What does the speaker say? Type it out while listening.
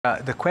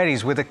The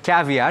queries, with a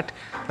caveat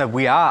that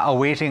we are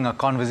awaiting a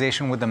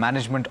conversation with the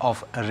management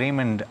of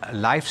Raymond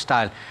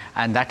Lifestyle,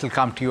 and that will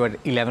come to you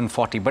at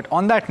 11:40. But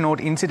on that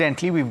note,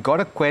 incidentally, we've got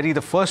a query,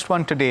 the first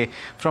one today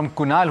from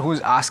Kunal,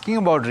 who's asking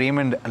about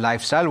Raymond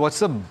Lifestyle. What's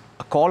the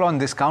call on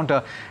this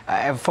counter?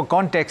 For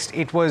context,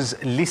 it was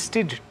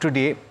listed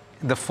today,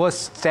 the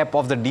first step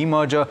of the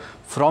demerger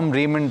from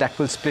Raymond that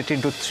will split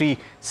into 3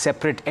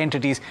 separate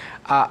entities.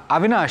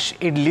 Avinash,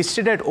 it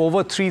listed at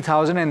over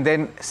 3,000, and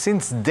then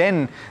since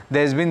then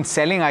there's been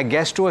selling. I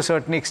guess to a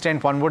certain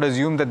extent one would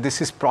assume that this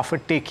is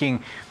profit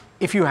taking.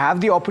 If you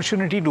have the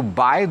opportunity to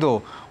buy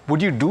though,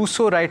 would you do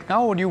so right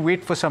now, or would you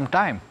wait for some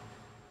time?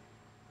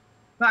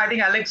 No, I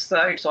think, Alex,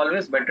 it's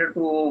always better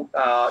to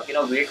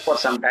wait for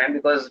some time,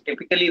 because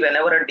typically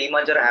whenever a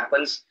demerger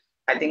happens,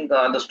 I think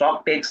the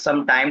stock takes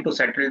some time to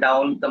settle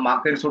down. The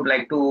markets would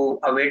like to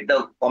await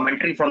the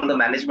commentary from the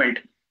management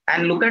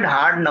and look at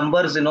hard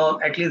numbers,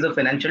 at least the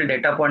financial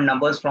data point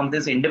numbers from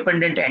this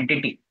independent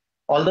entity.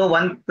 Although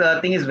one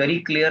thing is very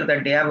clear,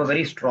 that they have a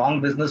very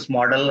strong business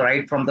model,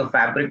 right from the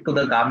fabric to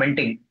the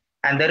garmenting.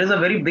 And there is a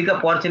very big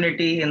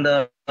opportunity in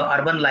the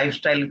urban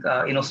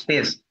lifestyle,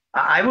 space.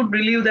 I would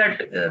believe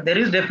that there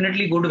is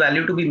definitely good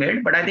value to be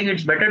made, but I think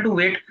it's better to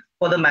wait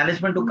for the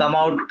management to come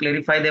out,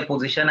 clarify their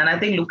position, and I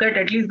think look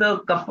at least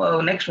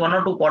the next 1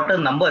 or 2 quarter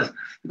numbers,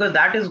 because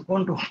that is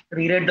going to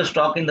re-rate the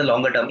stock in the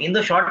longer term. In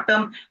the short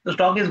term, the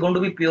stock is going to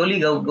be purely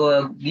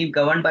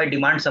governed by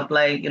demand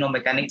supply,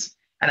 mechanics.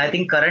 And I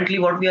think currently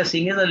what we are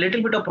seeing is a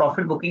little bit of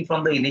profit booking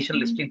from the initial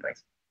listing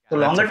price. So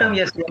longer term,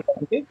 yes,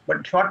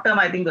 but short term,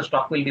 I think the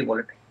stock will be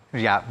volatile.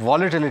 Yeah,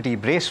 volatility,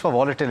 brace for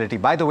volatility.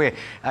 By the way,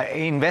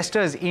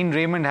 investors in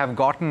Raymond have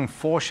gotten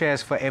 4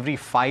 shares for every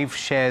 5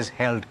 shares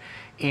held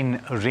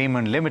in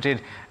Raymond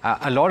Limited.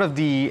 A lot of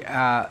the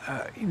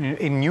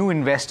new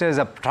investors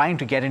are trying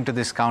to get into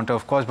this counter,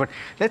 of course, but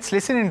let's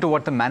listen into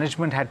what the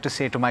management had to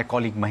say to my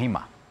colleague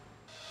Mahima.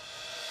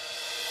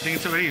 I think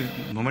it's a very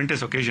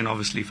momentous occasion,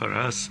 obviously, for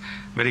us.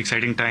 Very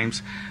exciting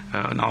times.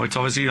 Now, it's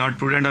obviously not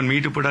prudent on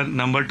me to put a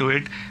number to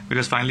it,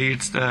 because finally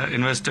it's the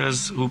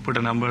investors who put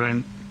a number,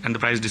 and the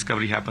price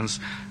discovery happens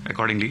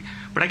accordingly.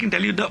 But I can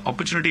tell you the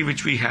opportunity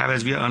which we have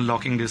as we are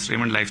unlocking this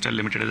Raymond Lifestyle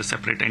Limited as a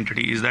separate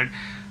entity is that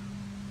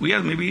we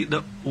are maybe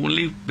the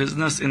only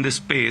business in this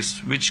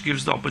space which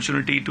gives the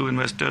opportunity to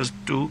investors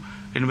to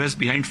invest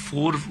behind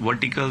 4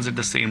 verticals at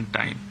the same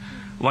time.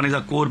 One is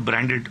a core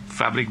branded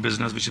fabric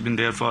business, which has been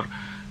there for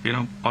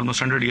almost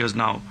 100 years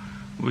now.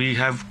 We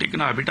have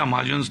taken our EBITDA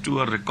margins to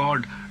a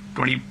record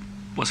 20%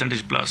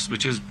 plus,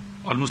 which is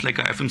almost like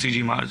a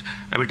FMCG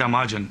EBITDA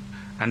margin,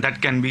 and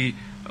that can be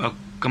a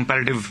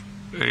comparative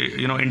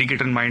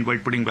indicator in mind by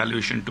putting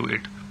valuation to it.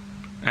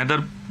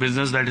 Another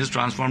business that has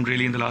transformed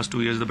really in the last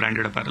 2 years, the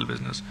branded apparel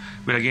business,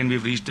 where again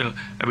we've reached a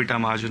EBITDA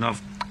margin of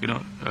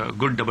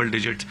good double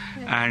digits,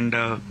 and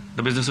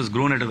the business has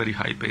grown at a very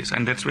high pace,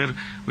 and that's where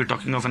we're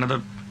talking of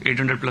another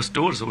 800 plus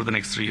stores over the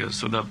next 3 years.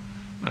 So the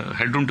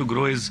headroom to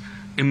grow is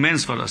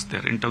immense for us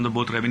there in terms of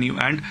both revenue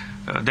and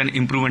then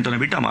improvement on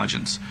EBITDA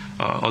margins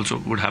also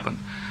would happen.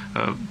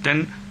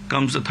 Then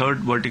comes the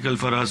third vertical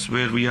for us,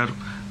 where we are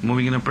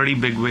moving in a pretty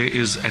big way,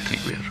 is ethnic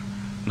wear.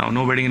 Now,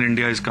 no wedding in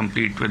India is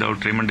complete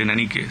without Raymond in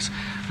any case.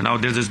 Now,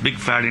 there's this big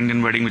fad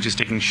Indian wedding which is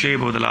taking shape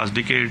over the last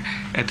decade.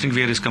 Ethnic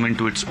wear is coming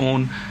to its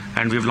own,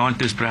 and we've launched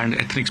this brand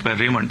Ethnics by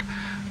Raymond,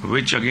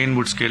 which again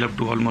would scale up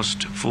to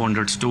almost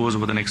 400 stores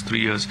over the next 3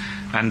 years,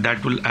 and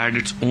that will add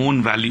its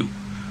own value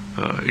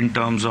in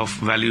terms of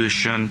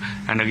valuation,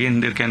 and again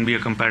there can be a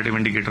comparative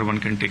indicator one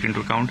can take into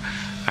account,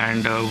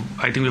 and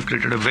I think we've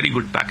created a very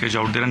good package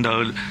out there, and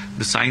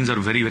the signs are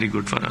very, very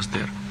good for us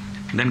there.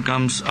 Then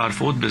comes our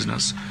fourth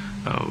business,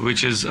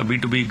 which is a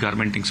B2B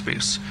garmenting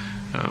space,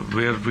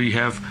 where we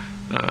have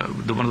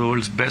one of the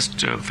world's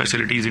best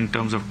facilities in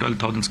terms of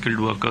 12,000 skilled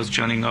workers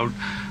churning out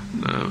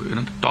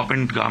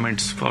top-end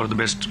garments for the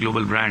best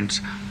global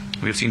brands.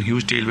 We have seen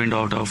huge tailwind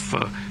out of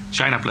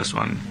China Plus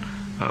One,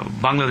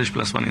 Bangladesh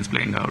Plus One is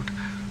playing out.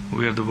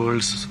 We are the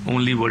world's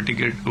only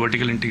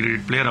vertical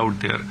integrated player out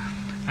there,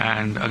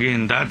 and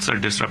again that's a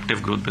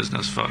disruptive growth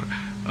business for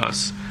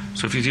us.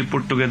 So if you see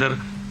put together,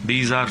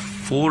 these are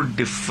 4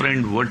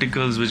 different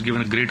verticals which give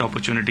a great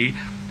opportunity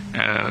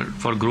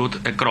for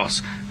growth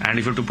across. And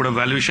if you have to put a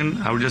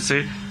valuation, I would just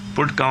say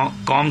put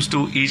comms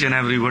to each and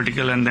every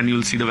vertical, and then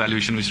you'll see the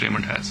valuation which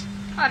Raymond has.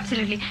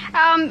 Absolutely.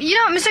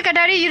 Mr.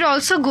 Katari, you're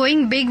also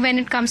going big when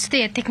it comes to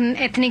the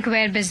ethnic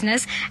wear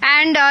business.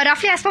 And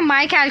roughly as per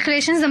my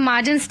calculations, the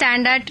margins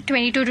stand at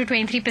 22 to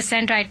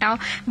 23% right now.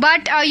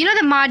 But,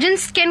 the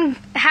margins can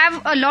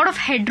have a lot of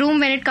headroom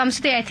when it comes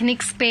to the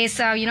ethnic space,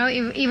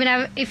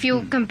 even if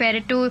you compare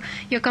it to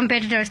your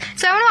competitors.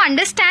 So I want to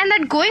understand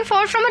that going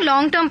forward from a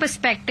long-term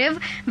perspective,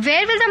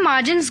 where will the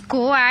margins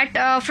go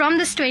at from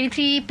this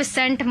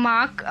 23%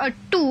 mark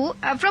to,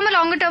 from a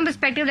longer-term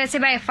perspective, let's say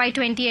by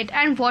FY28,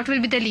 and what will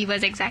be the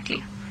levers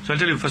exactly? So I'll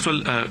tell you, first of all,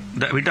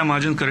 the EBITDA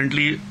margins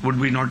currently would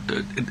be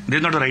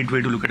there's not a right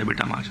way to look at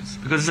EBITDA margins,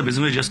 because it's a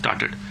business we just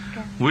started.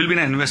 Okay. We'll be in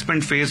an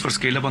investment phase for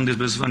scale up on this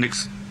business for the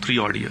next 3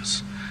 odd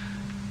years.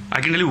 I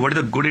can tell you what is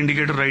a good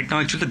indicator right now,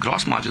 actually the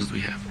gross margins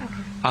we have.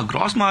 Okay. our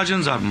gross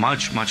margins are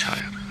much, much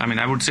higher. I mean,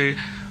 I would say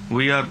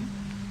we are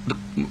the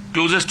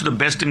closest to the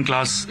best in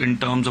class in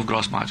terms of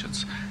gross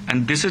margins.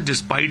 And this is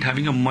despite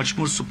having a much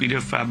more superior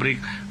fabric,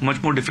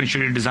 much more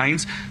differentiated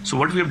designs. So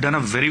what we have done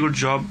a very good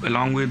job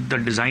along with the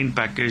design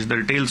package, the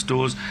retail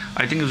stores,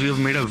 I think we have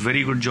made a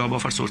very good job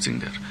of our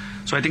sourcing there.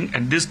 So I think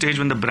at this stage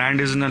when the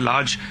brand is in a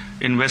large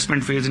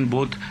investment phase in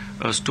both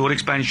store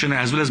expansion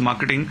as well as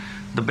marketing,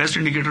 the best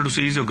indicator to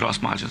see is your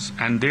gross margins,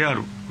 and they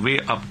are way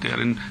up there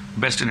in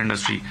best in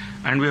industry.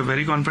 And we are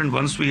very confident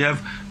once we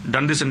have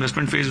done this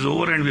investment phase is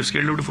over and we have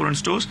scaled up to 400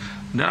 stores,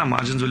 then our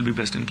margins will be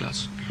best in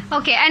class.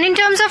 Okay, and in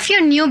terms of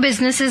your new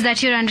businesses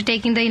that you're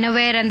undertaking, the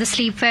innerwear and the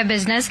sleepwear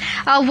business,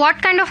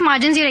 what kind of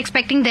margins you're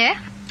expecting there?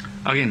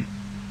 Again,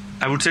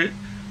 I would say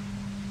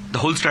the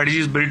whole strategy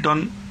is built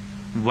on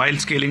while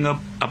scaling up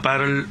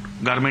apparel,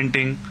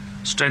 garmenting,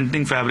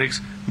 strengthening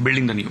fabrics,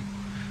 building the new.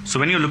 So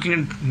when you're looking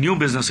at new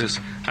businesses,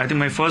 I think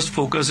my first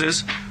focus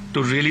is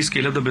to really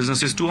scale up the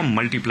businesses to a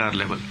multiplier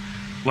level.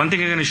 One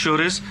thing I can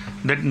assure is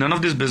that none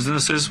of these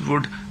businesses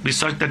would be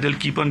such that they'll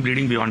keep on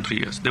bleeding beyond 3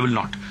 years. They will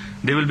not.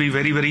 They will be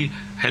very, very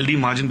healthy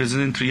margin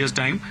business in 3 years'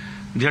 time.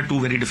 They are two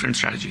very different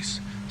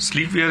strategies.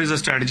 Sleepwear is a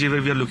strategy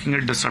where we are looking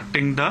at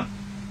disrupting the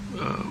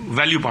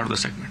value part of the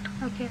segment.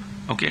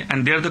 Okay,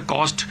 and there the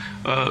cost,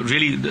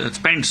 really the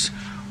spends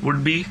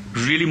would be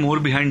really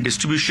more behind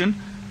distribution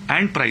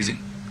and pricing.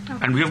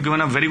 And we have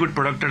given a very good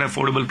product at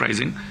affordable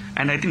pricing,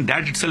 and I think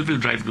that itself will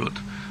drive growth.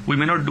 We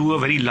may not do a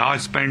very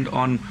large spend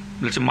on,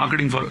 let's say,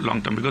 marketing for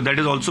long term, because that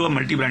is also a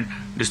multi-brand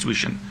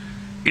distribution.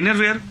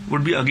 Innerwear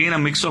would be again a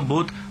mix of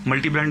both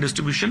multi-brand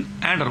distribution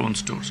and our own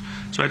stores.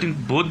 So I think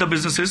both the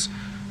businesses,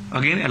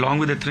 again along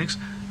with ethnics,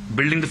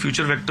 building the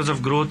future vectors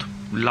of growth,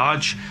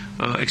 large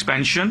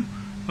expansion,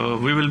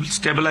 we will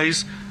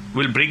stabilize,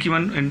 we'll break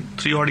even in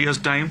 3 odd years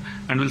time,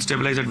 and we'll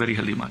stabilize at very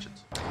healthy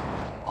margins.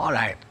 All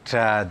right,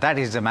 that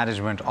is the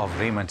management of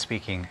Raymond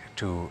speaking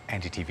to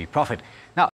NDTV Profit.